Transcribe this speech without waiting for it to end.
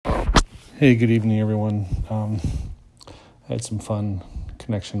Hey, good evening, everyone. I had some fun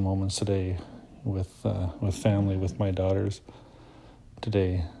connection moments today with family, with my daughters.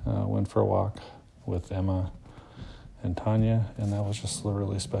 Today, went for a walk with Emma and Tanya, and that was just a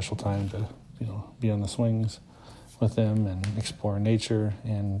really special time to, be on the swings with them and explore nature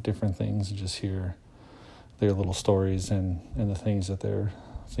and different things, and just hear their little stories and the things that they're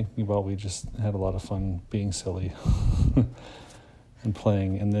thinking about. We just had a lot of fun being silly and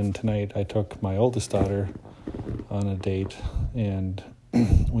playing. And then tonight I took my oldest daughter on a date, and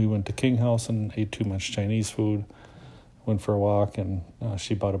we went to King House and ate too much Chinese food, went for a walk, and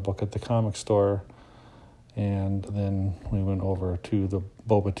she bought a book at the comic store, and then we went over to the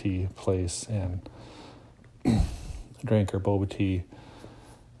boba tea place and drank our boba tea.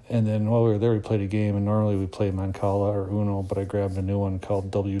 And then while we were there, we played a game, and normally we play Mancala or Uno, but I grabbed a new one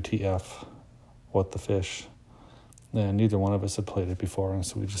called WTF, What the Fish. And neither one of us had played it before, and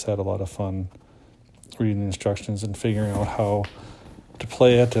so we just had a lot of fun reading the instructions and figuring out how to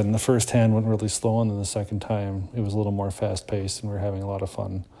play it. And the first hand went really slow, and then the second time it was a little more fast-paced, and we were having a lot of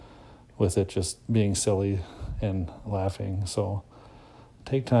fun with it, just being silly and laughing. So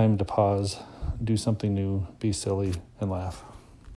take time to pause, do something new, be silly, and laugh.